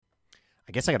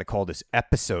I guess I got to call this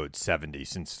episode 70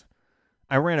 since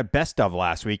I ran a best of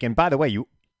last week. And by the way,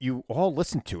 you all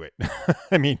listened to it.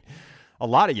 I mean, a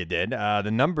lot of you did. The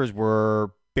numbers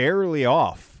were barely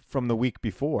off from the week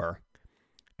before,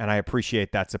 and I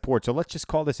appreciate that support. So let's just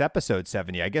call this episode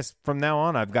 70. I guess from now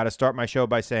on, I've got to start my show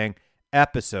by saying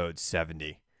episode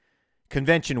 70.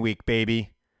 Convention week,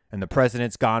 baby, and the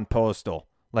president's gone postal.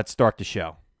 Let's start the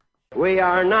show. We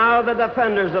are now the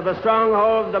defenders of the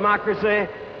stronghold of democracy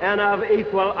and of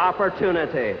equal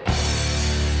opportunity.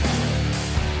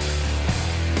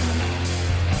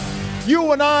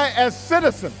 You and I, as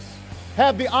citizens,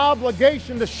 have the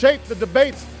obligation to shape the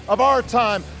debates of our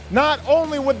time, not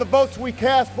only with the votes we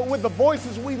cast, but with the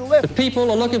voices we lift. The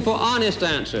people are looking for honest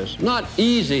answers, not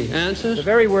easy answers. The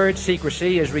very word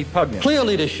secrecy is repugnant. Clear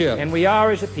leadership. And we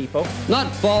are, as a people, not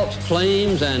false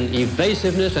claims and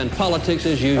evasiveness and politics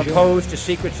as usual. Opposed to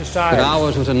secret society. But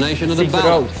ours was a nation of the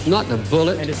ballot, not the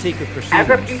bullet. And a secret proceedings.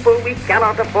 As a people, we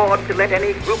cannot afford to let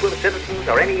any group of citizens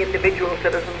or any individual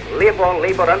citizen live or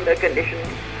labor under conditions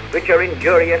which are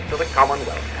injurious to the common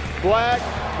welfare. Black,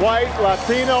 white,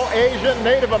 Latino, Asian,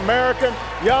 Native American,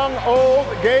 young, old,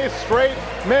 gay, straight,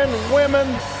 men, women,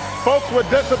 folks with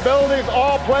disabilities,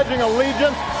 all pledging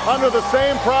allegiance under the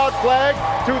same proud flag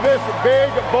to this big,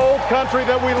 bold country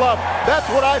that we love. That's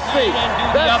what I see.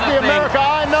 That's the America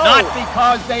I know. Not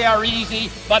because they are easy,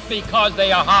 but because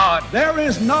they are hard. There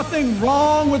is nothing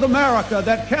wrong with America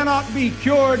that cannot be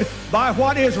cured by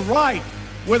what is right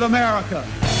with America.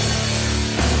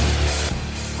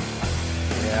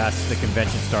 Yes, the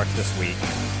convention starts this week.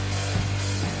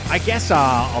 I guess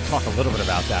I'll talk a little bit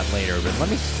about that later, but let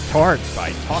me start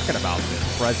by talking about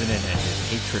this president and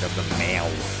his hatred of the mail.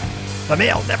 The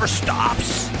mail never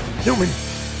stops. Newman.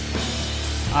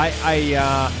 I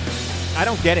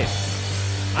don't get it.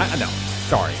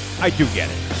 I do get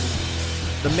it.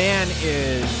 The man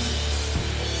is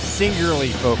singularly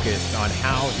focused on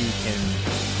how he can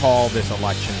call this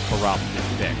election corrupt and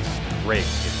fixed, rigged,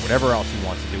 and whatever else he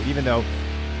wants to do, even though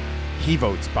he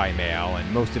votes by mail,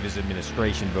 and most of his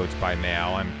administration votes by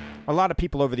mail. And a lot of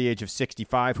people over the age of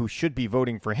 65 who should be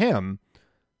voting for him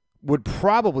would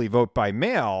probably vote by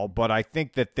mail, but I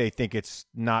think that they think it's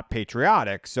not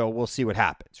patriotic, so we'll see what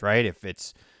happens, right? If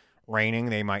it's raining,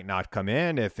 they might not come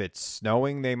in. If it's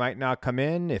snowing, they might not come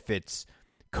in. If it's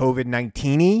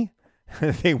COVID-19-y,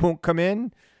 they won't come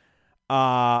in.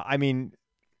 I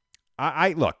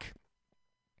look,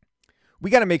 we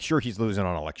got to make sure he's losing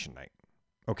on election night.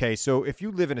 Okay, so if you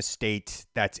live in a state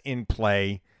that's in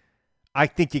play, I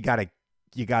think you gotta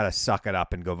suck it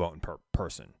up and go vote in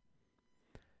person.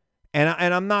 And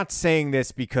I'm not saying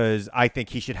this because I think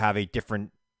he should have a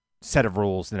different set of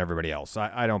rules than everybody else.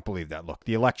 I don't believe that. Look,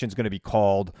 the election's going to be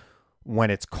called when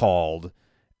it's called,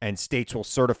 and states will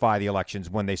certify the elections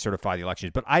when they certify the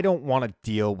elections. But I don't want to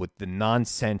deal with the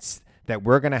nonsense that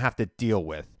we're going to have to deal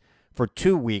with for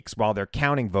 2 weeks while they're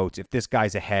counting votes if this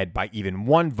guy's ahead by even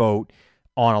one vote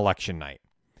on election night.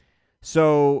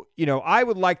 So, I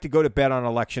would like to go to bed on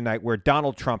election night where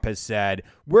Donald Trump has said,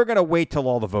 we're going to wait till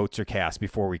all the votes are cast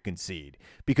before we concede.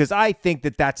 Because I think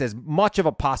that that's as much of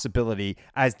a possibility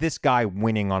as this guy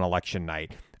winning on election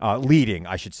night, leading,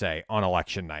 I should say, on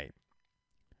election night.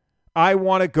 I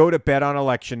want to go to bed on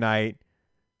election night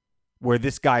where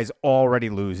this guy's already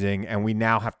losing and we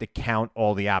now have to count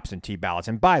all the absentee ballots.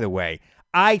 And by the way,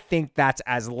 I think that's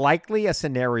as likely a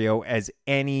scenario as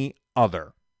any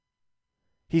other.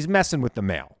 He's messing with the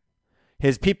mail.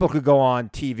 His people could go on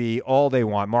TV all they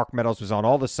want. Mark Meadows was on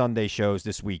all the Sunday shows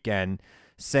this weekend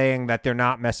saying that they're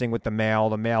not messing with the mail.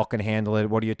 The mail can handle it.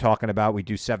 What are you talking about? We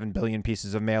do 7 billion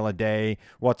pieces of mail a day.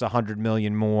 What's 100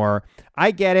 million more?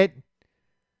 I get it.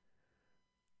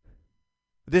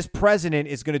 This president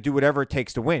is going to do whatever it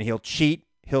takes to win. He'll cheat.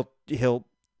 He'll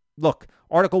look,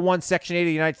 Article 1, Section 8 of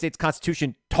the United States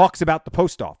Constitution talks about the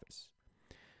post office.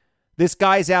 This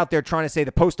guy's out there trying to say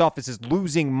the post office is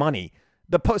losing money.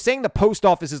 Saying the post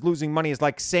office is losing money is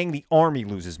like saying the Army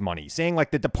loses money, saying like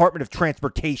the Department of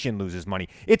Transportation loses money.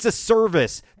 It's a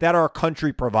service that our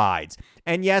country provides.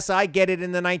 And yes, I get it.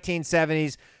 In the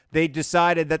 1970s, they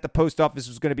decided that the post office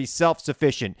was going to be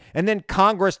self-sufficient. And then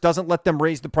Congress doesn't let them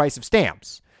raise the price of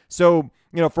stamps. So,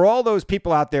 for all those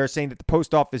people out there saying that the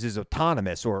post office is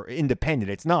autonomous or independent,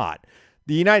 it's not.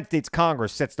 The United States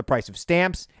Congress sets the price of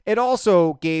stamps. It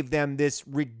also gave them this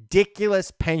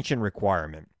ridiculous pension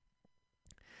requirement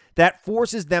that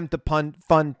forces them to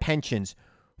fund pensions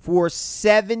for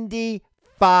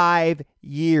 75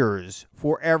 years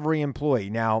for every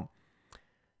employee. Now,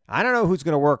 I don't know who's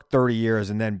going to work 30 years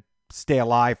and then stay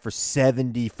alive for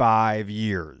 75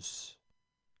 years.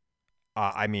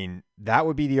 That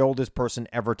would be the oldest person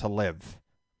ever to live.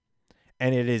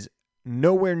 And it is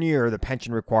nowhere near the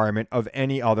pension requirement of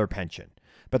any other pension.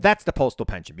 But that's the postal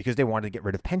pension because they wanted to get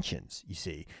rid of pensions, you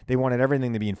see. They wanted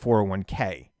everything to be in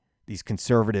 401k. These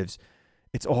conservatives,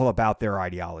 it's all about their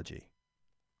ideology.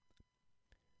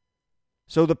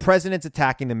 So the president's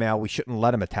attacking the mail. We shouldn't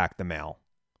let him attack the mail.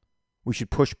 We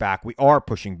should push back. We are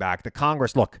pushing back. The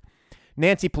Congress, look,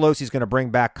 Nancy Pelosi is going to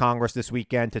bring back Congress this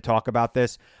weekend to talk about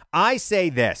this. I say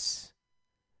this,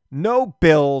 no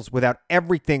bills without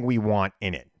everything we want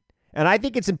in it. And I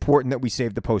think it's important that we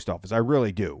save the post office. I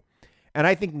really do. And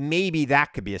I think maybe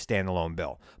that could be a standalone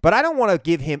bill. But I don't want to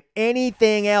give him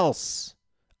anything else.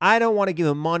 I don't want to give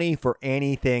him money for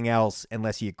anything else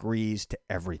unless he agrees to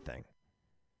everything.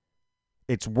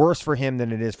 It's worse for him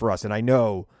than it is for us. And I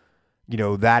know,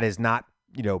 that is not,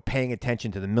 paying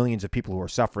attention to the millions of people who are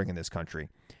suffering in this country.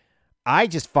 I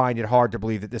just find it hard to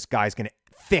believe that this guy's going to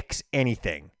fix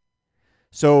anything.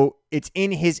 So it's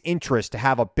in his interest to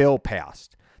have a bill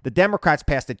passed. The Democrats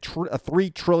passed a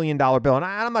 $3 trillion bill. And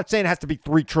I'm not saying it has to be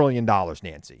 $3 trillion,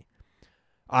 Nancy.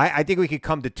 I think we could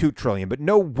come to $2 trillion, but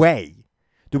no way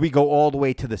do we go all the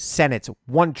way to the Senate's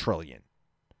 $1 trillion.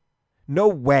 No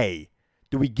way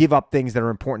do we give up things that are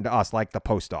important to us, like the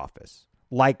post office,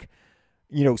 like,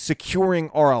 securing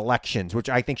our elections, which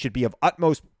I think should be of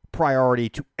utmost priority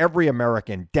to every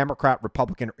American, Democrat,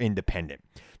 Republican, or independent.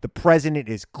 The president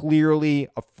is clearly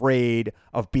afraid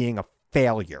of being a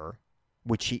failure,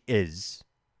 which he is.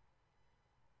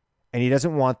 And he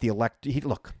doesn't want the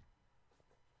look,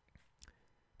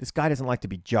 this guy doesn't like to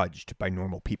be judged by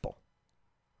normal people.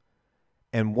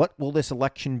 And what will this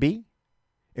election be?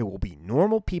 It will be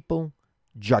normal people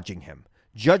judging him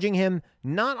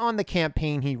not on the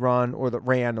campaign he ran or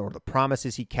the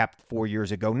promises he kept 4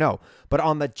 years ago. No, but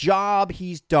on the job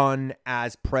he's done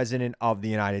as president of the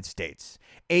United States.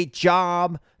 A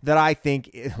job that I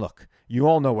think, look, you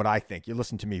all know what I think. You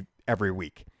listen to me every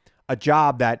week. A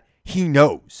job that he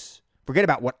knows. Forget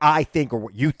about what I think or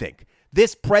what you think.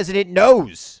 This president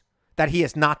knows that he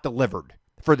has not delivered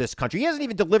for this country. He hasn't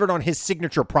even delivered on his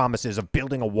signature promises of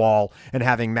building a wall and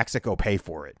having Mexico pay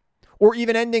for it, or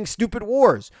even ending stupid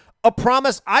wars, a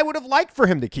promise I would have liked for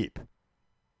him to keep.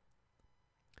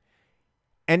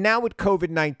 And now with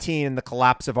COVID-19 and the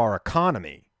collapse of our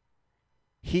economy,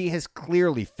 he has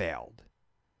clearly failed.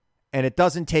 And it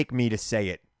doesn't take me to say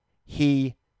it.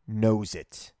 He knows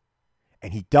it.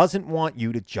 And he doesn't want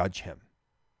you to judge him.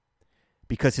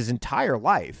 Because his entire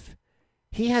life,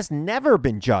 he has never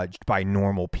been judged by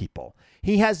normal people.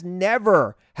 He has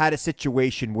never had a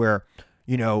situation where,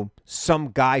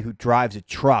 some guy who drives a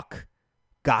truck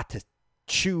got to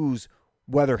choose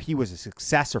whether he was a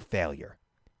success or failure.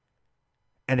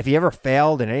 And if he ever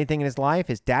failed in anything in his life,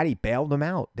 his daddy bailed him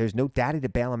out. There's no daddy to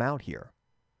bail him out here.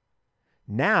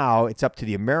 Now it's up to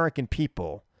the American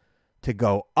people to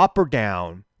go up or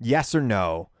down, yes or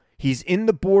no. He's in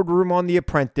the boardroom on The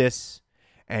Apprentice,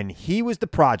 and he was the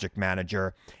project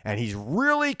manager, and he's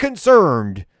really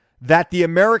concerned that the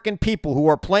American people who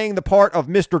are playing the part of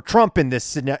Mr. Trump in this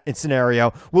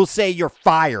scenario will say you're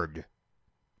fired.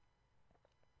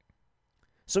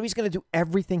 So he's going to do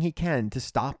everything he can to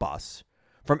stop us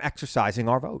from exercising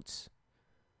our votes.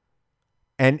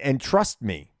 And trust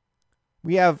me,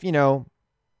 we have,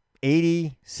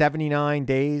 80, 79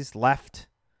 days left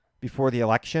before the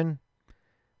election.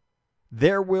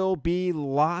 There will be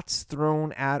lots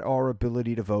thrown at our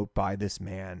ability to vote by this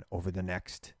man over the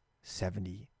next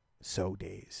 70 so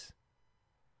days.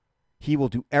 He will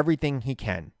do everything he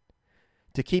can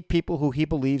to keep people who he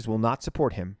believes will not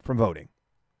support him from voting.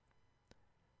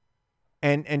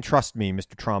 And trust me,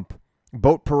 Mr. Trump,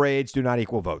 boat parades do not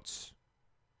equal votes.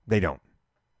 They don't.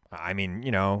 I mean,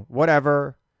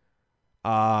 whatever.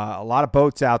 A lot of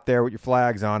boats out there with your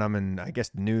flags on them, and I guess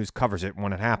the news covers it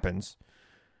when it happens.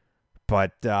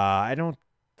 But I don't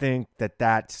think that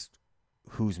that's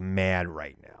who's mad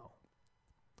right now.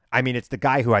 I mean, it's the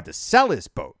guy who had to sell his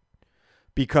boat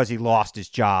because he lost his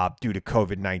job due to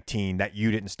COVID-19 that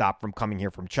you didn't stop from coming here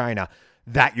from China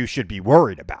that you should be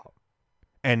worried about.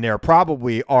 And there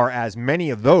probably are as many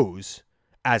of those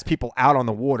as people out on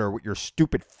the water with your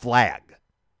stupid flag.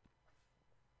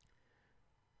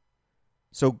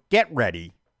 So get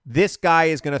ready. This guy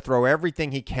is going to throw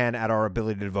everything he can at our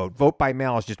ability to vote. Vote by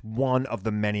mail is just one of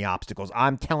the many obstacles.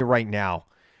 I'm telling you right now,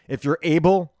 if you're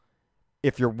able,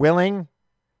 if you're willing,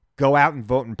 go out and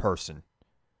vote in person.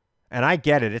 And I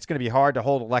get it. It's going to be hard to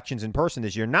hold elections in person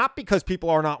this year, not because people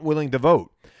are not willing to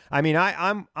vote. I mean,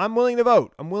 I'm willing to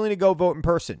vote. I'm willing to go vote in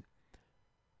person.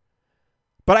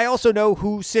 But I also know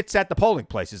who sits at the polling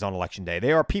places on Election Day.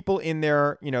 They are people in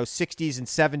their, 60s and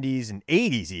 70s and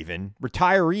 80s even,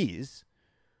 retirees,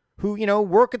 who,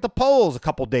 work at the polls a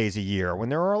couple days a year when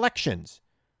there are elections.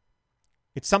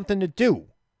 It's something to do.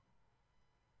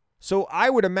 So I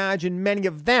would imagine many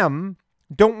of them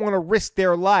don't want to risk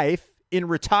their life in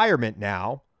retirement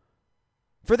now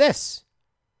for this.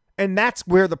 And that's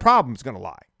where the problem's going to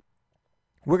lie.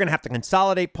 We're going to have to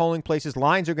consolidate polling places.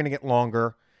 Lines are going to get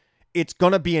longer. It's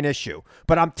going to be an issue.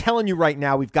 But I'm telling you right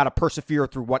now, we've got to persevere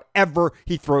through whatever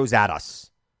he throws at us.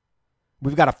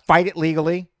 We've got to fight it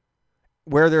legally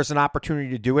where there's an opportunity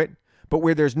to do it. But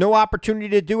where there's no opportunity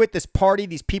to do it, this party,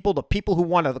 these people, the people who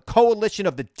want the coalition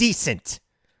of the decent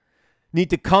need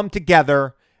to come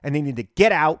together, and they need to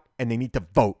get out and they need to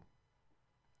vote.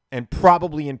 And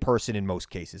probably in person in most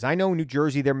cases. I know in New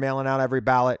Jersey, they're mailing out every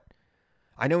ballot.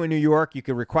 I know in New York, you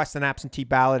can request an absentee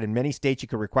ballot. In many states, you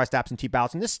can request absentee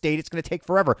ballots. In this state, it's going to take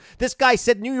forever. This guy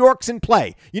said New York's in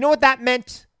play. You know what that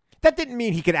meant? That didn't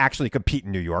mean he could actually compete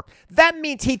in New York. That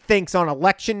means he thinks on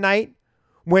election night,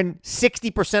 when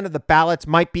 60% of the ballots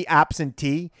might be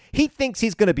absentee, he thinks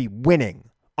he's going to be winning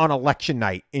on election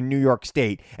night in New York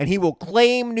State. And he will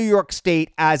claim New York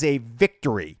State as a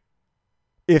victory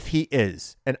if he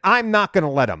is. And I'm not going to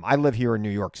let him. I live here in New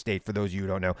York State, for those of you who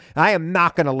don't know. I am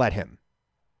not going to let him.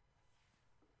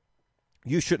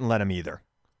 You shouldn't let him either.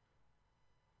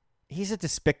 He's a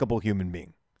despicable human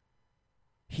being.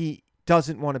 He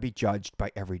doesn't want to be judged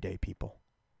by everyday people.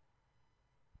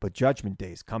 But Judgment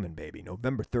Day is coming, baby.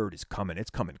 November 3rd is coming.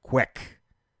 It's coming quick.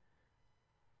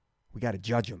 We got to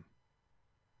judge him.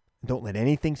 Don't let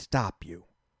anything stop you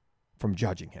from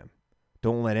judging him.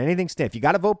 Don't let anything stand. If you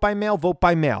got to vote by mail, vote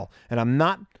by mail. And I'm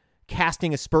not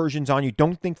casting aspersions on you.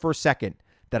 Don't think for a second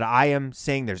that I am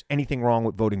saying there's anything wrong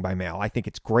with voting by mail. I think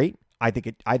it's great. I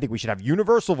think we should have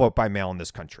universal vote by mail in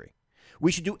this country.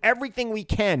 We should do everything we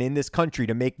can in this country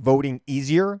to make voting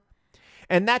easier.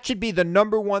 And that should be the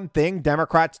number one thing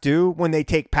Democrats do when they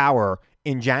take power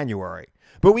in January.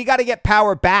 But we got to get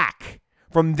power back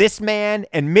from this man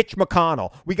and Mitch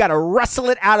McConnell. We got to wrestle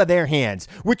it out of their hands,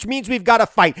 which means we've got to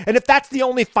fight. And if that's the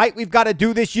only fight we've got to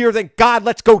do this year, then God,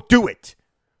 let's go do it.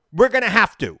 We're going to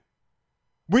have to.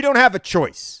 We don't have a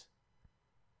choice.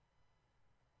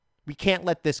 We can't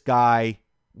let this guy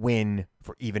win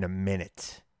for even a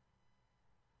minute.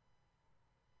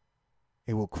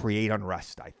 It will create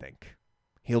unrest, I think.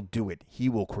 He'll do it. He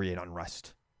will create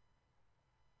unrest.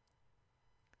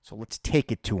 So let's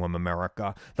take it to him,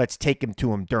 America. Let's take him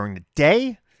to him during the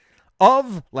day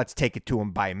of. Let's take it to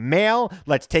him by mail.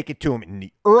 Let's take it to him in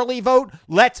the early vote.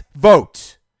 Let's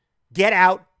vote. Get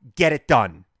out. Get it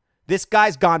done. This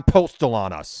guy's gone postal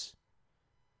on us.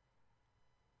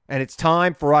 And it's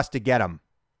time for us to get him.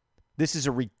 This is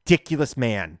a ridiculous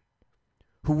man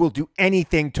who will do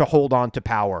anything to hold on to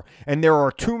power. And there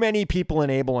are too many people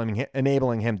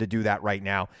enabling him to do that right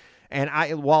now. And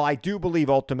while I do believe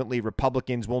ultimately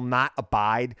Republicans will not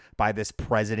abide by this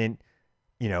president,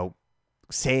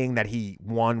 saying that he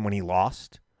won when he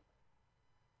lost,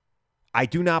 I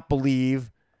do not believe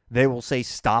they will say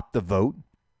stop the vote.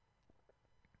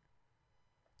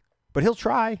 But he'll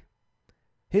try.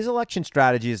 His election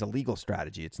strategy is a legal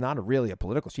strategy. It's not really a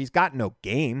political. He's got no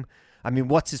game. I mean,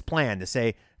 what's his plan? To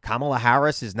say Kamala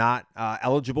Harris is not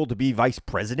eligible to be vice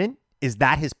president? Is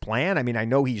that his plan? I mean, I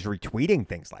know he's retweeting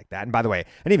things like that. And by the way, I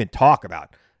didn't even talk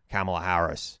about Kamala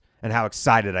Harris and how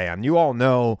excited I am. You all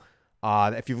know,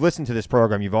 if you've listened to this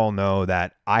program, you all know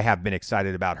that I have been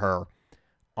excited about her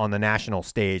on the national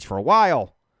stage for a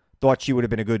while. Thought she would have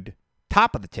been a good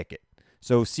top of the ticket.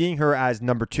 So seeing her as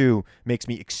number 2 makes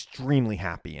me extremely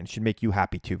happy, and should make you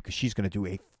happy too, because she's going to do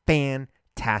a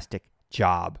fantastic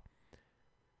job.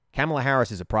 Kamala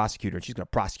Harris is a prosecutor, and she's going to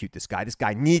prosecute this guy. This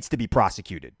guy needs to be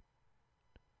prosecuted.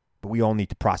 But we all need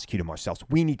to prosecute him ourselves.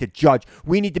 We need to judge.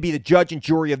 We need to be the judge and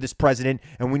jury of this president,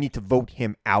 and we need to vote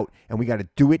him out. And we got to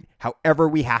do it however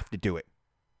we have to do it.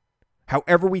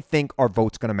 However we think our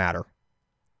vote's going to matter.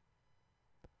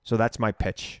 So that's my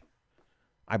pitch.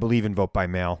 I believe in vote by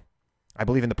mail. I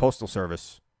believe in the Postal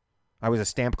Service. I was a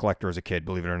stamp collector as a kid,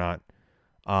 believe it or not.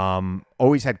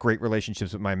 Always had great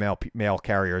relationships with my mail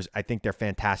carriers. I think they're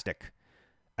fantastic.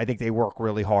 I think they work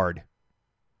really hard.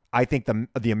 I think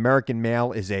the American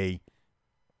mail is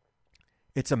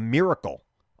it's a miracle.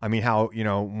 I mean, how,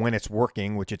 when it's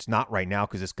working, which it's not right now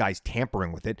because this guy's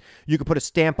tampering with it, you could put a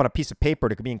stamp on a piece of paper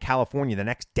that could be in California the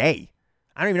next day.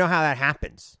 I don't even know how that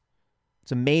happens.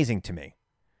 It's amazing to me.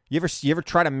 You ever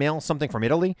try to mail something from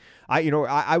Italy?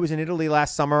 I was in Italy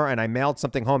last summer and I mailed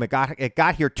something home. It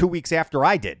got here 2 weeks after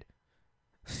I did.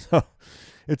 So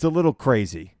it's a little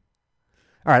crazy.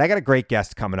 All right, I got a great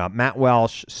guest coming up, Matt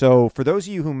Welsh. So for those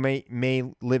of you who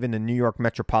may live in the New York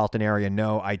metropolitan area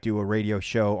know I do a radio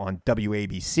show on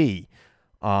WABC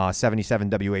 77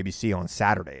 WABC on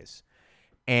Saturdays.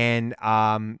 And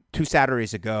 2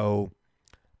 Saturdays ago,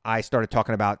 I started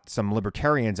talking about some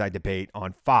libertarians I debate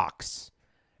on Fox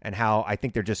and how I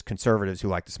think they're just conservatives who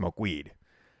like to smoke weed.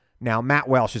 Now, Matt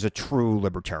Welsh is a true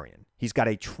libertarian. He's got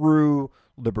a true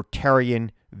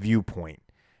libertarian viewpoint.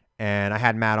 And I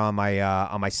had Matt on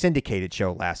my syndicated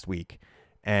show last week.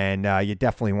 And you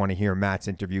definitely want to hear Matt's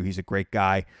interview. He's a great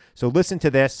guy. So listen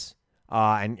to this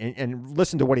and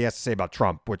listen to what he has to say about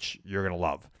Trump, which you're going to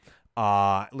love.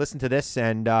 Listen to this,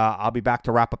 and I'll be back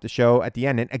to wrap up the show at the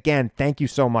end. And again, thank you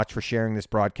so much for sharing this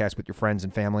broadcast with your friends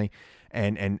and family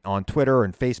and on Twitter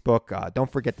and Facebook.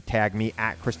 Don't forget to tag me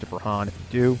at Christopher Hahn if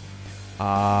you do.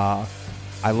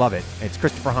 I love it. It's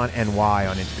Christopher Hahn NY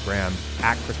on Instagram,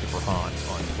 at Christopher Hahn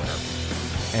on Twitter.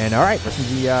 And all right, listen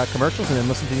to the commercials and then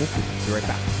listen to the interview. Be right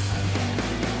back.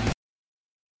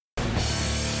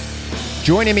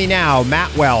 Joining me now,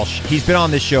 Matt Welsh. He's been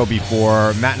on this show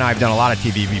before. Matt and I have done a lot of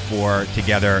TV before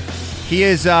together. He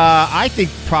is, I think,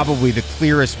 probably the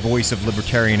clearest voice of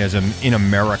libertarianism in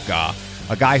America.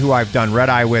 A guy who I've done Red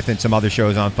Eye with and some other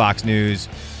shows on Fox News.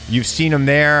 You've seen him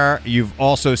there. You've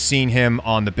also seen him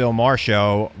on the Bill Maher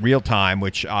Show, Real Time,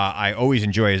 which I always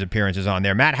enjoy his appearances on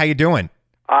there. Matt, how you doing?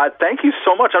 Thank you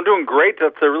so much. I'm doing great.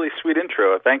 That's a really sweet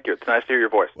intro. Thank you. It's nice to hear your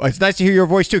voice. Well, it's nice to hear your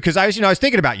voice too, because I was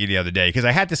thinking about you the other day because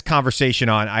I had this conversation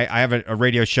on. I have a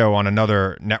radio show on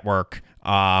another network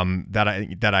that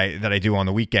I do on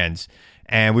the weekends,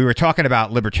 and we were talking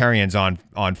about libertarians on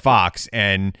Fox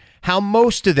and how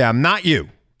most of them, not you,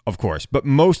 of course, but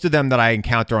most of them that I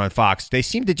encounter on Fox, they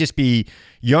seem to just be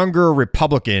younger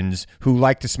Republicans who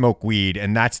like to smoke weed,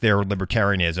 and that's their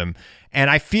libertarianism. And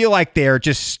I feel like they're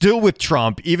just still with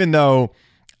Trump, even though,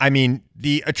 I mean,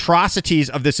 the atrocities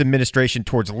of this administration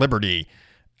towards liberty,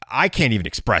 I can't even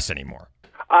express anymore.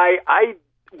 I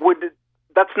would.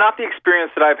 That's not the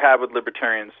experience that I've had with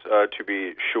libertarians, to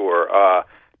be sure.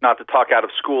 Not to talk out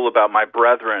of school about my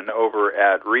brethren over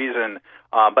at Reason,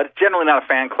 but it's generally not a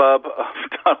fan club of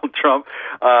Donald Trump.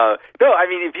 No, I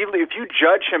mean, if you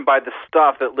judge him by the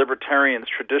stuff that libertarians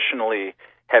traditionally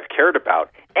have cared about,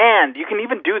 and you can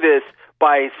even do this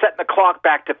by setting the clock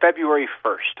back to February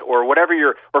 1st or whatever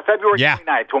or February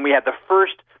 29th when we had the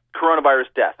first coronavirus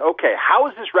death. Okay, how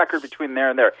is this record between there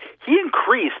and there? He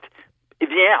increased,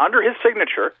 under his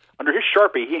signature, under his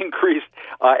Sharpie, he increased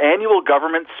annual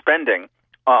government spending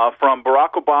from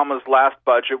Barack Obama's last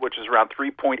budget, which is around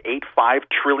 $3.85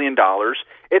 trillion.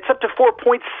 It's up to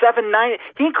 $4.79.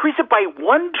 He increased it by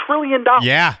 $1 trillion.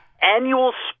 Yeah.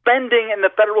 Annual spending in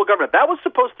the federal government. That was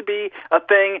supposed to be a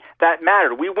thing that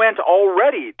mattered. We went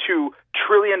already to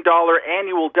trillion-dollar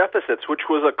annual deficits, which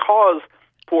was a cause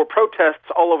for protests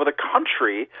all over the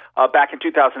country back in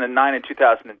 2009 and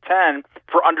 2010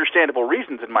 for understandable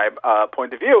reasons, in my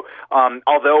point of view,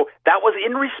 although that was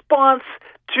in response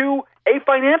to a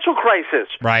financial crisis.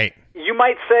 Right. You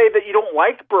might say that you don't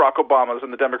like Barack Obama's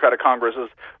and the Democratic Congress's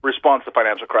response to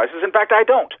financial crisis. In fact, I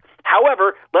don't.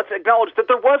 However, let's acknowledge that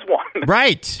there was one.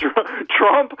 Right.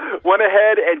 Trump went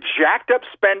ahead and jacked up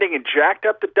spending and jacked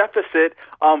up the deficit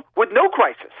with no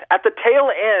crisis at the tail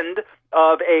end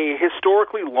of a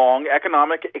historically long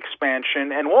economic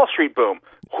expansion and Wall Street boom.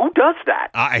 Who does that?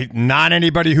 Not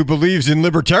anybody who believes in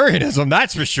libertarianism,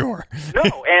 that's for sure. No,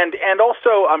 and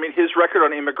also, I mean, his record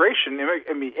on immigration.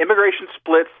 Immigration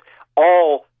splits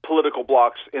all political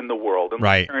blocs in the world, and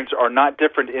right. Libertarians are not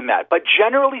different in that. But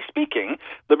generally speaking,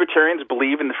 libertarians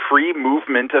believe in the free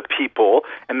movement of people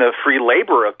and the free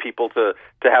labor of people to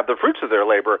have the fruits of their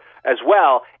labor as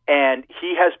well. And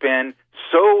he has been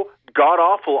so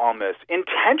god-awful on this,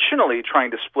 intentionally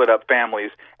trying to split up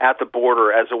families at the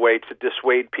border as a way to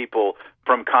dissuade people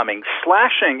from coming,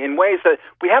 slashing in ways that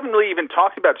we haven't really even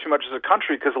talked about too much as a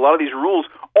country because a lot of these rules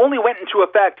only went into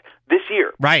effect this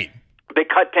year. Right. They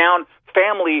cut down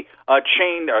family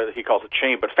chain, or he calls it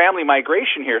chain, but family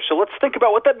migration here. So let's think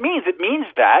about what that means. It means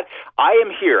that I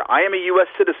am here. I am a U.S.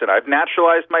 citizen. I've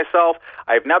naturalized myself.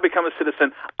 I've now become a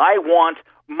citizen. I want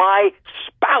my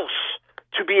spouse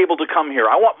to be able to come here.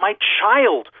 I want my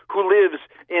child who lives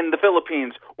in the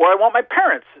Philippines, or I want my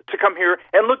parents to come here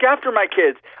and look after my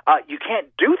kids. You can't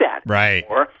do that right.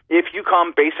 anymore if you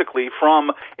come basically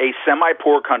from a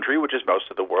semi-poor country, which is most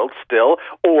of the world still,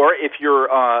 or if you're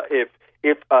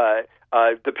if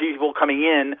the people coming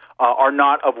in are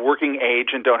not of working age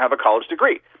and don't have a college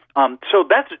degree. So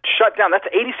that's shut down. That's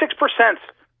 86%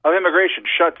 of immigration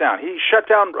shut down. He shut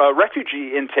down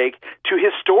refugee intake to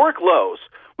historic lows.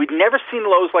 We'd never seen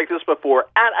lows like this before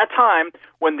at a time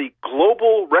when the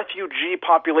global refugee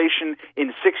population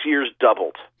in 6 years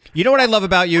doubled. You know what I love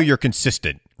about you? You're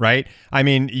consistent, right? I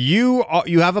mean, you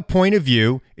have a point of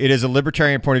view. It is a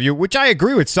libertarian point of view, which I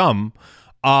agree with some.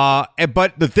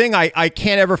 But the thing I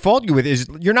can't ever fault you with is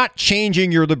you're not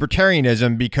changing your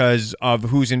libertarianism because of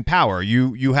who's in power.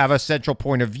 You have a central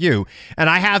point of view. And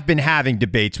I have been having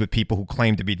debates with people who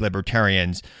claim to be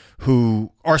libertarians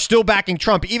who are still backing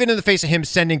Trump, even in the face of him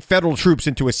sending federal troops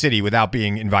into a city without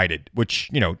being invited, which,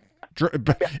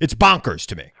 it's bonkers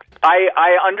to me.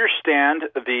 I understand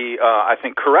the, I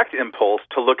think, correct impulse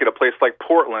to look at a place like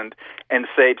Portland and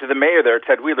say to the mayor there,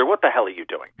 Ted Wheeler, what the hell are you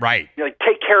doing? Right. Like,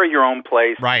 take care of your own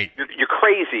place. Right. You're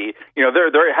crazy.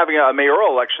 They're having a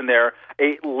mayoral election there.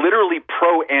 A literally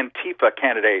pro-Antifa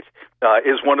candidate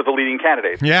is one of the leading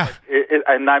candidates. Yeah.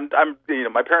 And I'm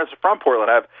my parents are from Portland.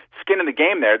 I have skin in the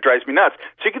game there. It drives me nuts.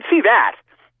 So you can see that.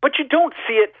 But you don't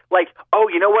see it like, oh,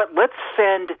 you know what? Let's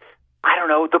send, I don't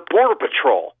know, the Border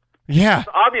Patrol. Yeah,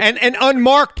 and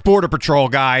unmarked Border Patrol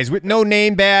guys with no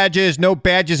name badges, no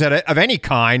badges of any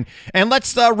kind, and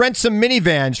let's rent some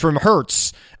minivans from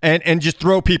Hertz and just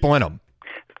throw people in them.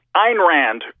 Ayn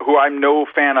Rand, who I'm no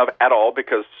fan of at all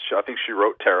because I think she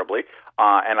wrote terribly,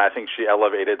 and I think she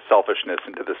elevated selfishness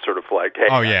into this sort of like,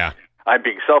 hey, I'm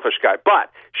being selfish guy.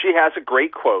 But she has a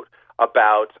great quote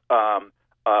about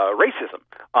racism,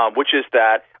 which is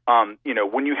that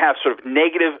when you have sort of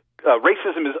negative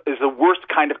racism is the worst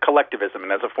kind of collectivism,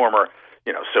 and as a former,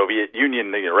 Soviet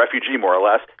Union refugee, more or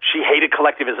less, she hated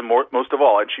collectivism most of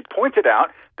all. And she pointed out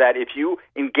that if you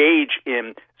engage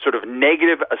in sort of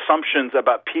negative assumptions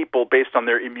about people based on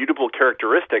their immutable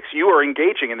characteristics, you are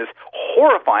engaging in this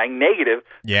horrifying negative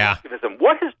collectivism.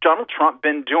 What has Donald Trump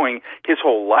been doing his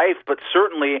whole life, but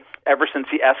certainly ever since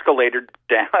he escalated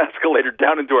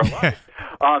down into our lives?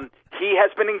 He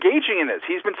has been engaging in this.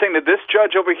 He's been saying that this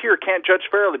judge over here can't judge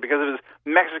fairly because of his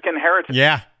Mexican heritage.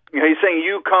 Yeah. He's saying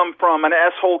you come from an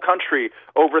S-hole country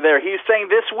over there. He's saying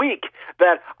this week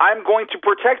that I'm going to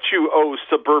protect you, oh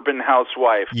suburban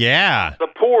housewife. Yeah. The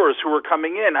poors who are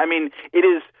coming in. I mean, it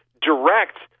is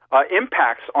direct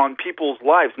impacts on people's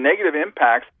lives, negative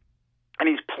impacts. And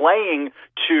he's playing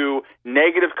to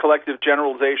negative collective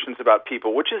generalizations about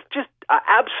people, which is just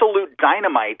absolute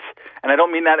dynamite. And I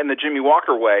don't mean that in the Jimmy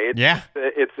Walker way.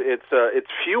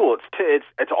 It's fuel.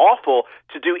 It's awful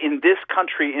to do in this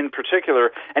country in particular.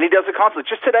 And he does it constantly.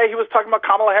 Just today, he was talking about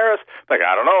Kamala Harris. Like,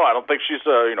 I don't know. I don't think she's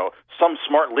some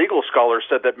smart legal scholar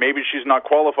said that maybe she's not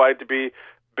qualified to be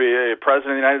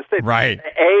president of the United States. Right.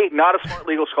 A, not a smart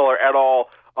legal scholar at all.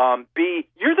 B,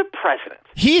 you're the president.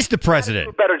 He's the president. Do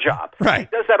a better job. Right.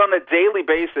 He does that on a daily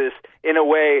basis in a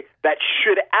way that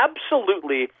should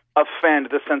absolutely offend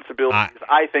the sensibilities,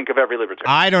 I think, of every libertarian.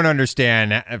 I don't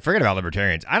understand. Forget about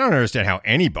libertarians. I don't understand how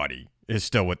anybody is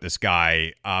still with this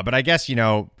guy. But I guess,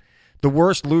 the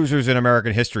worst losers in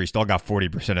American history still got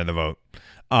 40% of the vote.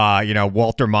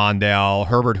 Walter Mondale,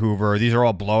 Herbert Hoover, these are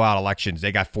all blowout elections.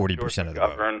 They got 40% of the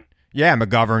vote. Yeah,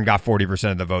 McGovern got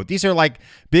 40% of the vote. These are like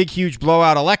big, huge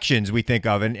blowout elections we think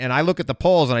of. And I look at the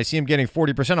polls and I see him getting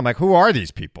 40%. I'm like, who are these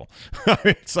people?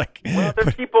 It's like, well,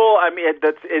 there's people,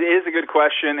 it is a good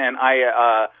question. And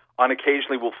I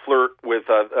occasionally will flirt with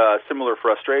similar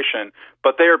frustration.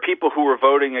 But they are people who are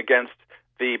voting against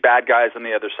the bad guys on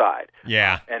the other side.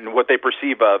 Yeah. And what they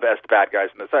perceive of as the bad guys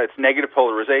on the side. It's negative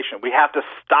polarization. We have to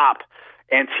stop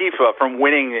Antifa from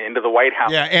winning into the White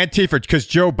House. Yeah, Antifa, because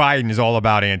Joe Biden is all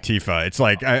about Antifa. It's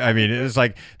like, it's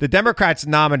like the Democrats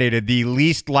nominated the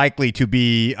least likely to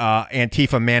be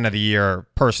Antifa Man of the Year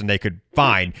person they could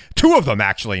find. Two of them,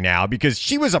 actually, now, because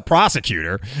she was a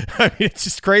prosecutor. I mean, it's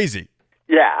just crazy.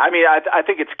 Yeah, I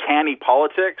think it's canny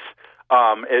politics.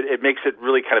 It makes it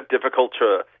really kind of difficult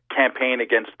to campaign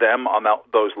against them on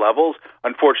those levels.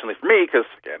 Unfortunately for me, because,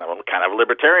 again, I'm kind of a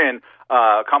libertarian,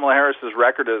 Kamala Harris's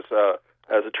record as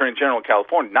Attorney General in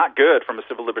California, not good from a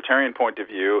civil libertarian point of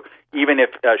view, even if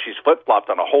she's flip-flopped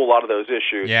on a whole lot of those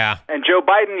issues. Yeah. And Joe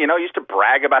Biden, used to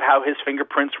brag about how his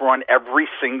fingerprints were on every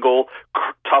single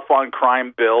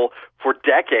tough-on-crime bill for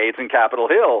decades in Capitol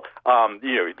Hill.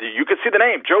 You could see the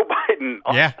name, Joe Biden.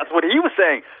 Yeah. That's what he was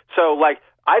saying. So,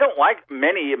 I don't like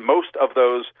most of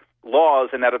those laws,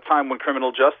 and at a time when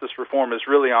criminal justice reform is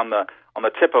really on the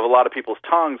tip of a lot of people's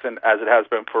tongues, and as it has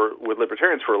been with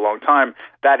libertarians for a long time,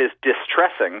 that is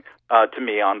distressing to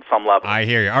me on some level. I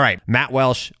hear you. All right, Matt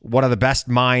Welsh, one of the best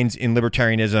minds in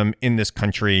libertarianism in this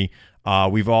country.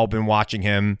 We've all been watching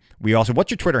him.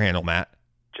 What's your Twitter handle, Matt?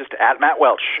 Just at Matt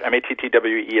Welch,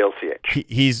 MattWelch.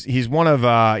 He's one of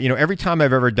every time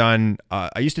I've ever done.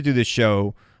 I used to do this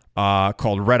show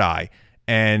called Red Eye,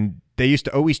 and they used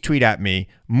to always tweet at me,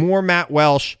 more Matt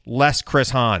Welsh, less Chris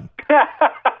Hahn.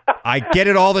 I get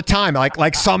it all the time.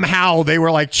 Like somehow they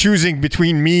were like choosing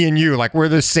between me and you. Like we're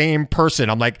the same person.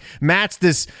 I'm like, Matt's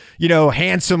this,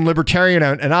 handsome libertarian,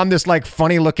 and I'm this like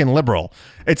funny looking liberal.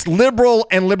 It's liberal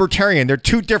and libertarian. They're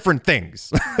two different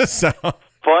things. So.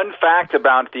 Fun fact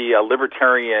about the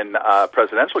libertarian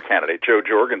presidential candidate, Jo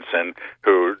Jorgensen,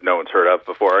 who no one's heard of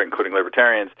before, including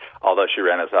libertarians, although she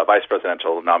ran as a vice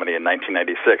presidential nominee in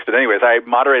 1996. But anyways, I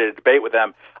moderated a debate with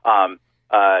them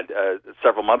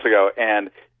several months ago, and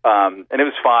it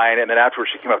was fine. And then afterwards,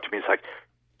 she came up to me and was like,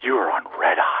 "You were on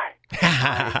Red Eye."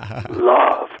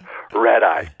 Love Red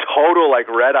Eye. Total like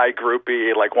Red Eye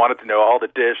groupie, like wanted to know all the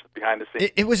dish behind the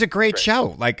scenes. It was a great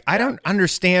show. Like, I don't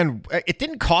understand. It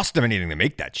didn't cost them anything to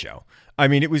make that show. I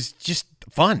mean, it was just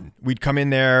fun. We'd come in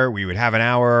there. We would have an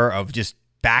hour of just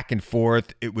back and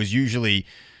forth. It was usually,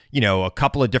 a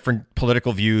couple of different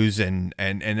political views and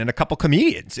then a couple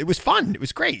comedians. It was fun. It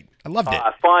was great. I loved it.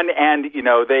 Fun, and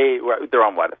they're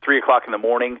on what, 3:00 in the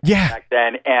morning? Yeah. Back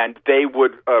then, and they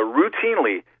would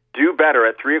routinely do better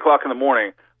at 3:00 in the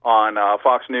morning on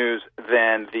Fox News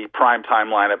than the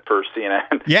primetime lineup for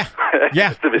CNN.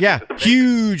 Yeah.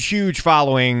 Huge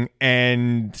following,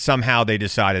 and somehow they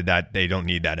decided that they don't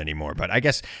need that anymore. But I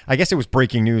guess it was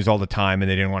breaking news all the time,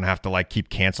 and they didn't want to have to like keep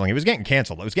canceling. It was getting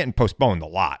canceled. It was getting postponed a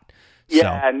lot.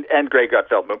 Yeah, so. and Greg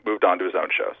Gutfeld moved on to his own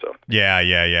show. So yeah.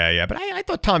 But I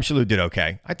thought Tom Shalhoub did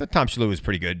okay. I thought Tom Shalhoub was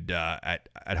pretty good at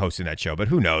hosting that show. But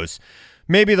who knows?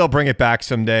 Maybe they'll bring it back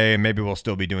someday, and maybe we'll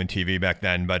still be doing TV back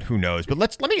then, but who knows? But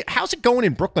how's it going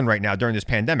in Brooklyn right now during this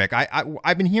pandemic?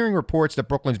 I've been hearing reports that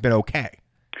Brooklyn's been okay.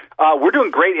 We're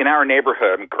doing great in our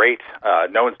neighborhood. I mean, great.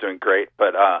 No one's doing great,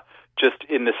 but just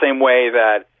in the same way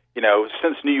that,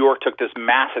 since New York took this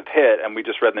massive hit, and we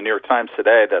just read in the New York Times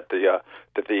today that the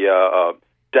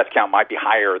death count might be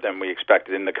higher than we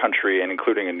expected in the country, and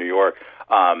including in New York,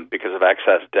 because of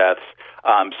excess deaths.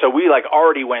 So we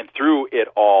already went through it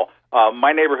all.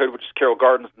 My neighborhood, which is Carroll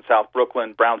Gardens in South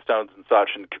Brooklyn, brownstones and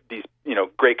such, and these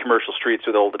great commercial streets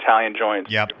with old Italian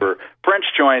joints, or French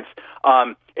joints.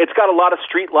 It's got a lot of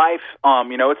street life.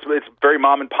 It's very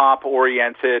mom and pop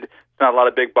oriented. It's not a lot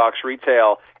of big box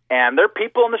retail, and there are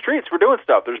people in the streets. We're doing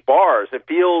stuff. There's bars. It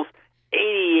feels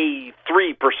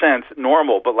 83%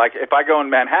 normal. But if I go in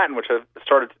Manhattan, which I've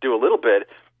started to do a little bit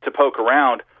to poke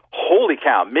around. Holy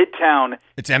cow, Midtown,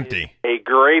 it's empty. A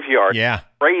graveyard. Yeah.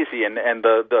 Crazy. And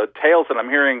the tales that I'm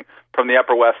hearing from the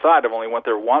Upper West Side, I've only went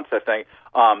there once, I think,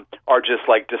 are just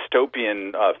like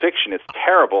dystopian fiction. It's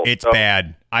terrible. It's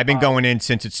bad. I've been going in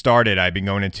since it started. I've been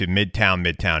going into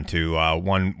Midtown to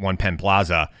One Penn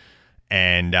Plaza.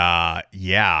 And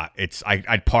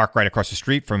I'd park right across the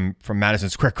street from Madison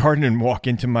Square Garden and walk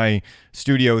into my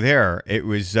studio there. It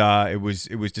was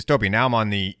dystopian. Now I'm on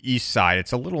the east side.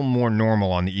 It's a little more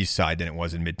normal on the east side than it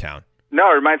was in Midtown.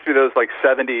 No, it reminds me of those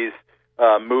 70s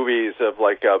movies of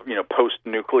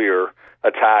post-nuclear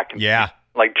attack. Yeah.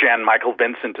 Like Jan Michael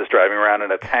Vincent is driving around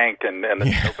in a tank, and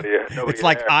nobody. It's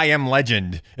like there. I Am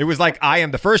Legend. It was like I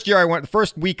Am. The first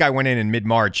week I went in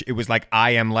mid-March, it was like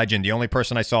I Am Legend. The only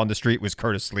person I saw on the street was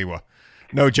Curtis Sliwa.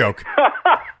 No joke.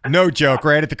 No joke.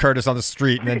 Right at the Curtis on the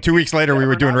street, and then 2 weeks later we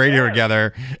were doing radio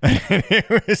together.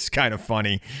 It was kind of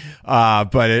funny,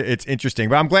 but it's interesting.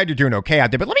 But I'm glad you're doing okay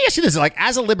out there. But let me ask you this: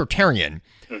 as a libertarian.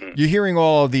 Mm-hmm. You're hearing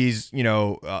all of these,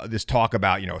 this talk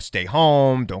about, stay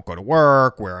home, don't go to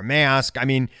work, wear a mask. I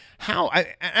mean, and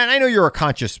I know you're a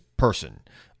conscious person.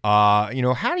 How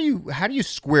do you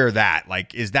square that?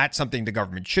 Is that something the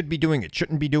government should be doing? It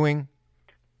shouldn't be doing?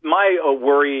 My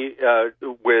worry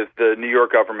with the New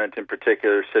York government in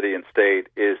particular, city and state,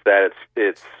 is that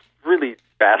it's really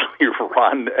badly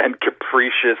run and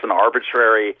capricious and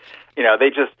arbitrary. They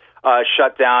just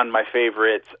shut down my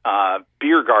favorite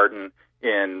beer garden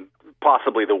in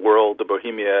possibly the world, the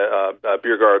Bohemia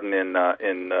Beer Garden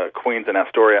in Queens and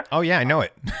Astoria. Oh yeah, I know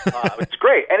it. It's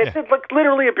great, and it's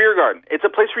literally a beer garden. It's a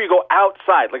place where you go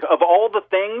outside. Of all the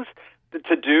things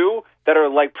to do that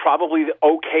are probably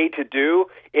okay to do,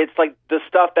 it's the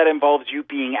stuff that involves you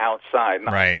being outside,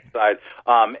 not right. Outside.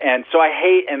 And so I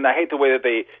hate the way that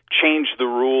they change the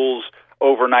rules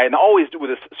overnight, and always with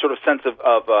this sort of sense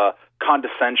of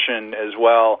condescension as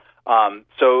well.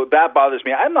 So that bothers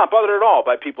me. I'm not bothered at all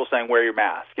by people saying wear your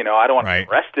mask. I don't want to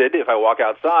be arrested if I walk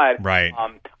outside. Right.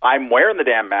 I'm wearing the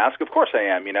damn mask. Of course I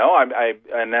am.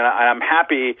 I'm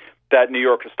happy that New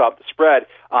York has stopped the spread.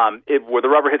 Where the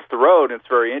rubber hits the road, and it's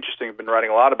very interesting. I've been writing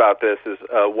a lot about this. Is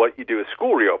what you do with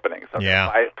school reopenings. Yeah.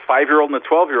 A 5-year-old and a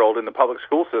 12-year-old in the public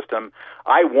school system.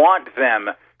 I want them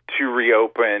to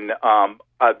reopen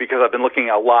because I've been looking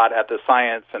a lot at the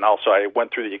science, and also I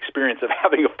went through the experience of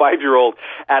having a 5-year-old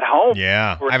at home.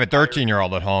 Yeah, I have a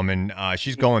 13-year-old at home, and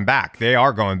she's going back. They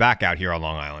are going back out here on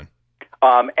Long Island.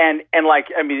 And like,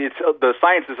 I mean, it's the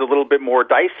science is a little bit more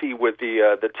dicey with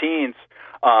the teens,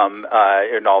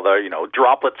 and all the,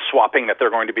 droplet swapping that they're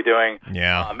going to be doing.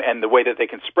 Yeah. And the way that they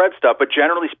can spread stuff. But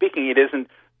generally speaking, it isn't,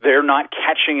 they're not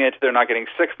catching it. They're not getting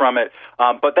sick from it.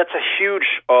 But that's a huge,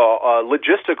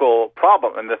 logistical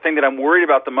problem. And the thing that I'm worried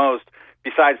about the most,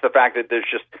 besides the fact that there's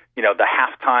just, the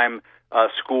halftime,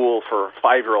 school for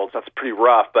 5-year-olds, that's pretty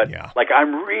rough. But like,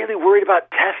 I'm really worried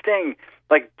about testing.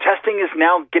 Like, testing is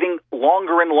now getting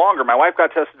longer and longer. My wife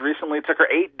got tested recently. It took her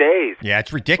 8 days. Yeah,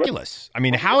 it's ridiculous. I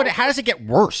mean, how does it get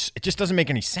worse? It just doesn't make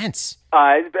any sense.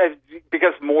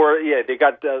 Because they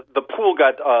got the pool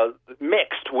got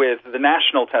mixed with the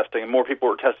national testing, and more people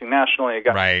were testing nationally. It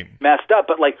got messed up.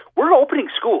 But, like, we're opening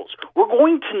schools. We're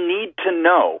going to need to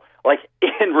know, like,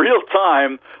 in real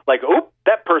time, like,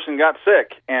 that person got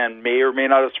sick and may or may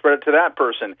not have spread it to that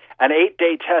person. An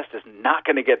 8-day test is not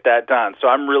going to get that done. So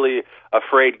I'm really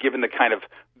afraid, given the kind of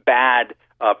bad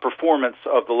performance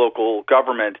of the local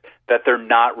government, that they're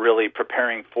not really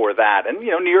preparing for that. And,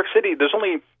 New York City, there's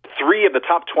only 3 of the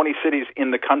top 20 cities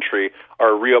in the country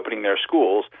are reopening their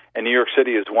schools, and New York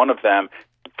City is one of them.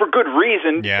 For good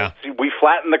reason. Yeah. We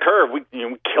flattened the curve. We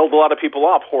killed a lot of people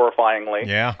off, horrifyingly.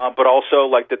 Yeah. But also,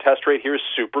 like, the test rate here is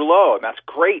super low, and that's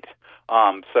great.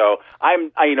 So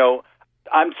I'm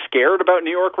scared about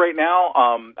New York right now.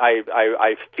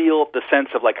 I feel the sense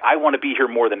of, like, I want to be here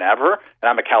more than ever, and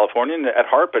I'm a Californian at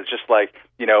heart. But it's just like,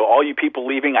 all you people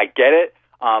leaving, I get it.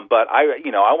 But I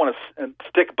want to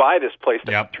stick by this place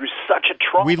through such a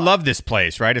trauma. We love this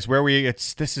place, right? It's where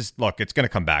it's going to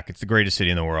come back. It's the greatest city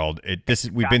in the world.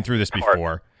 We've been through this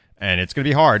before, and it's going to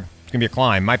be hard. It's going to be a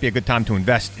climb. Might be a good time to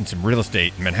invest in some real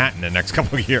estate in Manhattan in the next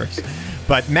couple of years.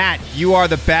 But Matt, you are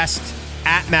the best.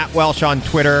 At Matt Welsh on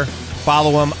Twitter.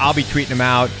 Follow him. I'll be tweeting him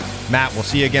out. Matt, we'll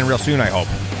see you again real soon, I hope.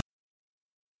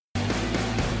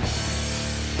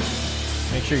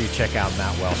 Make sure you check out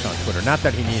Matt Welsh on Twitter. Not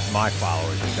that he needs my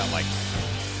followers. He's got like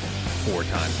 4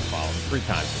 times the followers, 3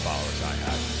 times the followers I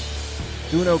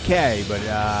have. Doing okay, but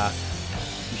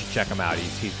you should check him out.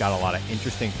 He's got a lot of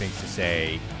interesting things to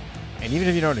say. And even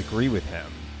if you don't agree with him,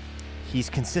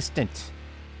 he's consistent.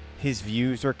 His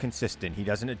views are consistent. He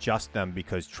doesn't adjust them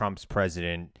because Trump's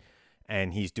president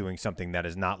and he's doing something that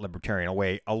is not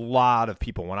libertarian. A lot of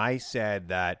people, when I said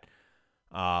that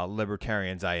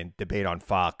libertarians I debate on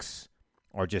Fox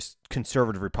are just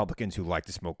conservative Republicans who like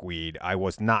to smoke weed, I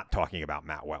was not talking about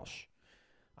Matt Welsh.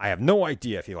 I have no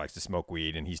idea if he likes to smoke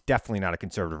weed, and he's definitely not a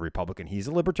conservative Republican. He's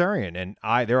a libertarian, and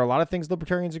there are a lot of things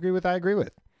libertarians agree with, I agree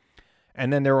with.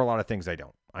 And then there are a lot of things I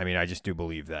don't. I mean, I just do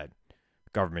believe that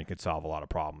government could solve a lot of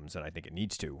problems, and I think it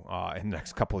needs to in the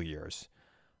next couple of years.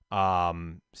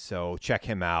 So check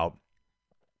him out.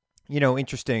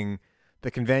 Interesting. The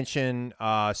convention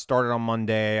started on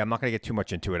Monday. I'm not going to get too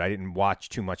much into it. I didn't watch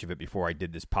too much of it before I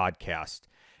did this podcast.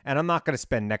 And I'm not going to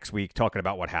spend next week talking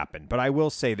about what happened. But I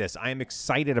will say this. I am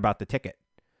excited about the ticket.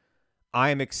 I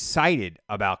am excited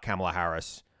about Kamala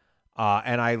Harris.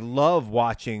 And I love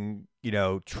watching,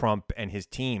 Trump and his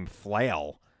team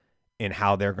flail in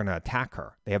how they're going to attack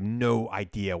her. They have no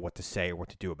idea what to say or what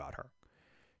to do about her.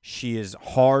 She is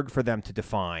hard for them to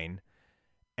define.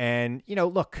 And,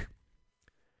 look,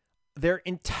 their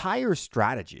entire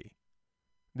strategy,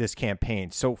 this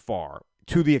campaign so far,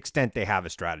 to the extent they have a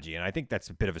strategy, and I think that's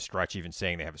a bit of a stretch even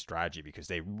saying they have a strategy because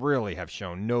they really have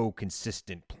shown no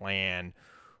consistent plan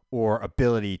or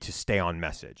ability to stay on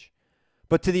message.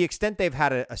 But to the extent they've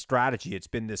had a strategy, it's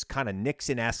been this kind of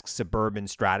Nixon-esque suburban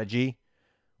strategy,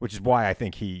 which is why I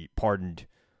think he pardoned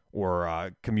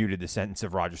or commuted the sentence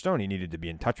of Roger Stone. He needed to be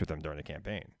in touch with them during the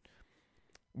campaign,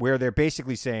 where they're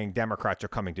basically saying Democrats are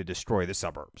coming to destroy the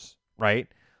suburbs, right?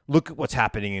 Look at what's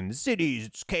happening in the cities.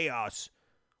 It's chaos.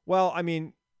 Well, I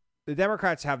mean, the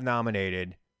Democrats have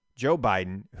nominated Joe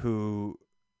Biden, who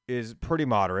is pretty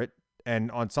moderate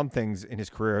and on some things in his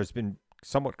career has been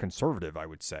somewhat conservative, I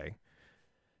would say.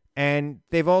 And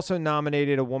they've also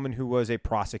nominated a woman who was a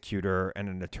prosecutor and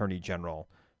an attorney general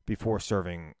before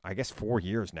serving, I guess, 4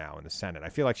 years now in the Senate. I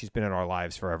feel like she's been in our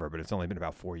lives forever, but it's only been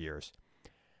about 4 years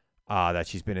that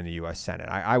she's been in the U.S. Senate.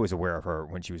 I was aware of her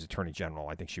when she was attorney general.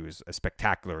 I think she was a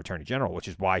spectacular attorney general, which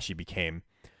is why she became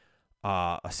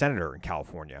a senator in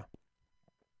California.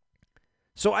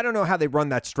 So I don't know how they run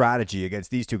that strategy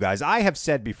against these two guys. I have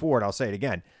said before, and I'll say it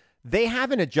again, they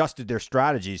haven't adjusted their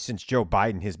strategies since Joe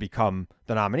Biden has become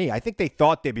the nominee. I think they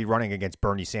thought they'd be running against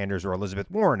Bernie Sanders or Elizabeth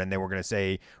Warren, and they were going to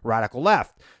say radical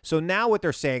left. So now what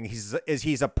they're saying is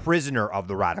he's a prisoner of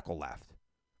the radical left.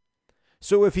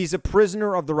 So if he's a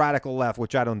prisoner of the radical left,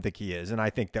 which I don't think he is, and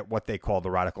I think that what they call the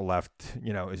radical left,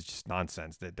 is just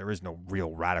nonsense, that there is no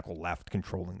real radical left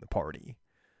controlling the party.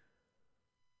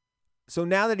 So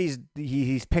now that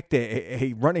he's picked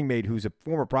a running mate who's a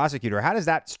former prosecutor, how does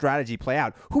that strategy play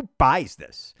out? Who buys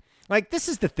this? Like, this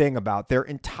is the thing about their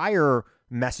entire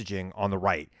messaging on the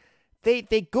right.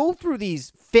 They go through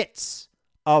these fits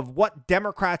of what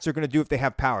Democrats are going to do if they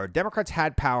have power. Democrats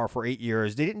had power for 8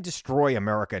 years. They didn't destroy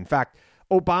America. In fact,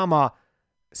 Obama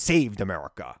saved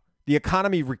America. The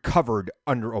economy recovered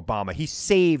under Obama. He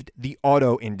saved the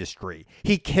auto industry.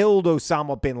 He killed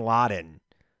Osama bin Laden.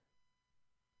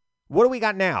 What do we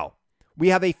got now? We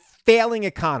have a failing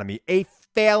economy, a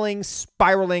failing,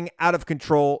 spiraling, out of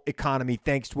control economy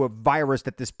thanks to a virus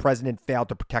that this president failed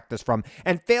to protect us from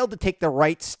and failed to take the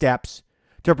right steps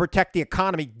to protect the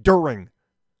economy during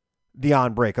the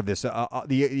outbreak of this,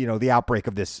 the outbreak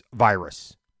of this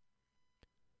virus.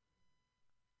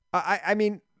 I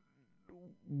mean,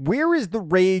 where is the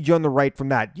rage on the right from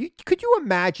that? Could you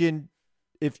imagine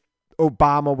if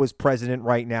Obama was president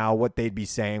right now, what they'd be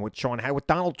saying, what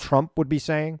Donald Trump would be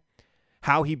saying,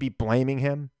 how he'd be blaming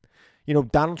him?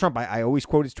 Donald Trump, I always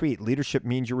quote his tweet, leadership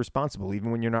means you're responsible.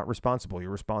 Even when you're not responsible,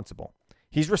 you're responsible.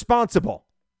 He's responsible,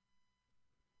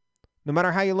 no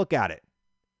matter how you look at it.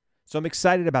 So I'm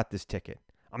excited about this ticket.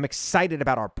 I'm excited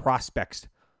about our prospects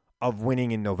of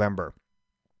winning in November.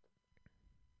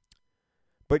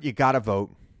 But you got to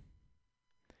vote.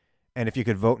 And if you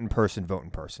could vote in person, vote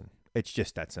in person. It's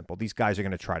just that simple. These guys are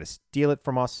going to try to steal it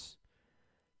from us.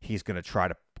 He's going to try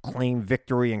to claim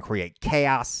victory and create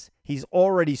chaos. He's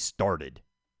already started.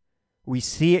 We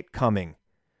see it coming.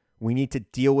 We need to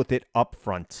deal with it up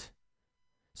front.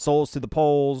 Souls to the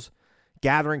polls,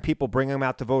 gathering people, bringing them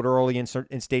out to vote early in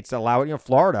states that allow it.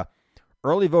 Florida,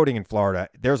 early voting in Florida,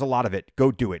 there's a lot of it. Go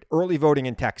do it. Early voting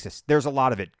in Texas, there's a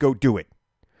lot of it. Go do it.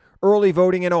 Early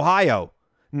voting in Ohio,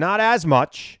 not as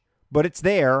much, but it's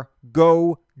there.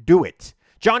 Go do it.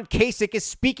 John Kasich is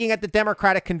speaking at the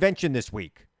Democratic Convention this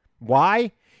week.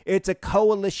 Why? It's a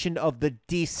coalition of the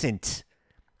decent,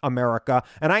 America.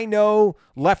 And I know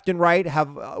left and right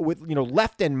have,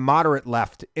 left and moderate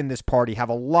left in this party have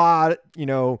a lot,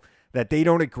 that they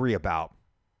don't agree about.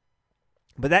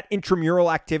 But that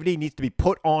intramural activity needs to be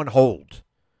put on hold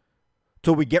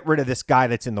till we get rid of this guy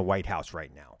that's in the White House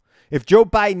right now. If Joe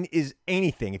Biden is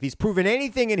anything, if he's proven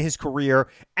anything in his career,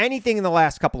 anything in the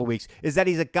last couple of weeks, is that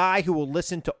he's a guy who will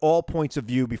listen to all points of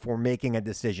view before making a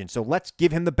decision. So let's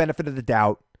give him the benefit of the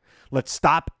doubt. Let's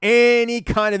stop any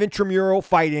kind of intramural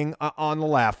fighting on the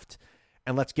left,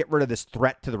 and let's get rid of this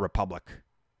threat to the Republic.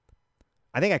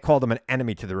 I think I called him an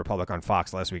enemy to the Republic on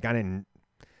Fox last week.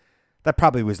 That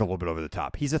probably was a little bit over the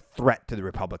top. He's a threat to the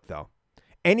Republic, though.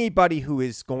 Anybody who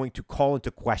is going to call into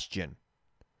question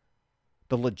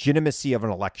the legitimacy of an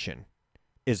election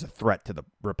is a threat to the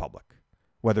Republic.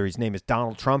 Whether his name is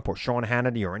Donald Trump or Sean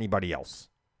Hannity or anybody else,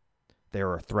 they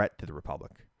are a threat to the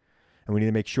Republic. And we need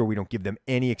to make sure we don't give them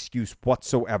any excuse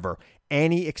whatsoever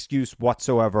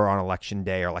on election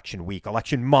day or election week,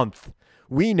 election month.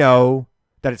 We know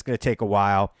that it's going to take a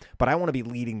while, but I want to be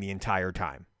leading the entire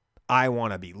time. I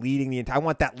want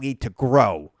that lead to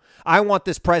grow. I want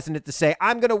this president to say,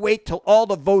 I'm going to wait till all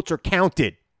the votes are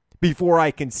counted before I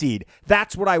concede.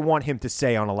 That's what I want him to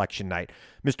say on election night.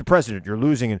 Mr. President, you're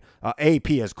losing. AP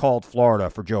has called Florida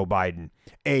for Joe Biden.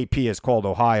 AP has called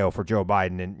Ohio for Joe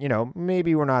Biden. And,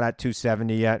 maybe we're not at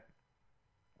 270 yet.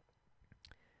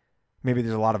 Maybe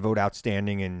there's a lot of vote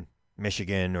outstanding in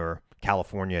Michigan or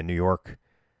California and New York.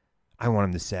 I want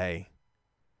him to say,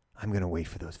 I'm going to wait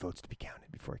for those votes to be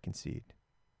counted before I concede.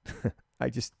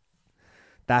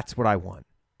 That's what I want.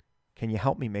 Can you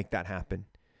help me make that happen?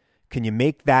 Can you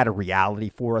make that a reality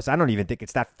for us? I don't even think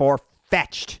it's that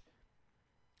far-fetched.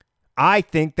 I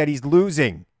think that he's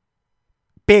losing.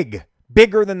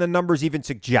 Bigger than the numbers even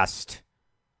suggest.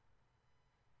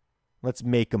 Let's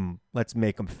make him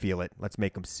feel it. Let's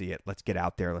make him see it. Let's get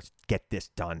out there. Let's get this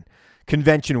done.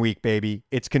 Convention week, baby.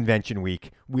 It's convention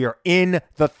week. We are in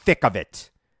the thick of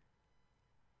it.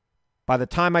 By the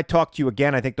time I talk to you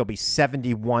again, I think there'll be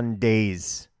 71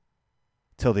 days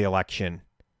till the election.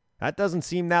 That doesn't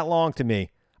seem that long to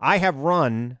me. I have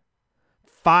run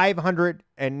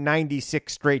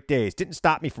 596 straight days. Didn't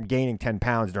stop me from gaining 10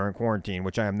 pounds during quarantine,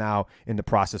 which I am now in the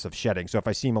process of shedding. So if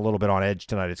I seem a little bit on edge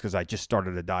tonight, it's because I just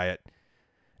started a diet.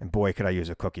 And boy, could I use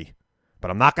a cookie.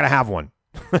 But I'm not going to have one.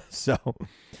 So,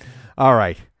 all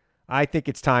right. I think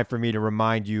it's time for me to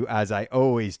remind you, as I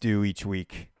always do each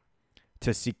week,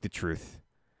 to seek the truth.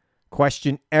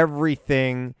 Question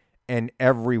everything and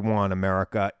everyone,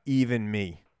 America, even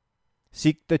me.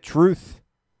 Seek the truth.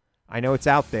 I know it's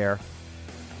out there,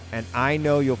 and I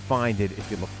know you'll find it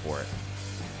if you look for it.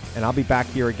 And I'll be back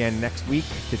here again next week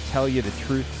to tell you the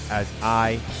truth as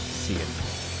I see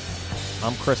it.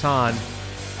 I'm Chris Hahn.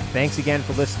 Thanks again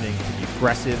for listening to the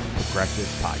Aggressive Progressive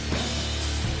Podcast.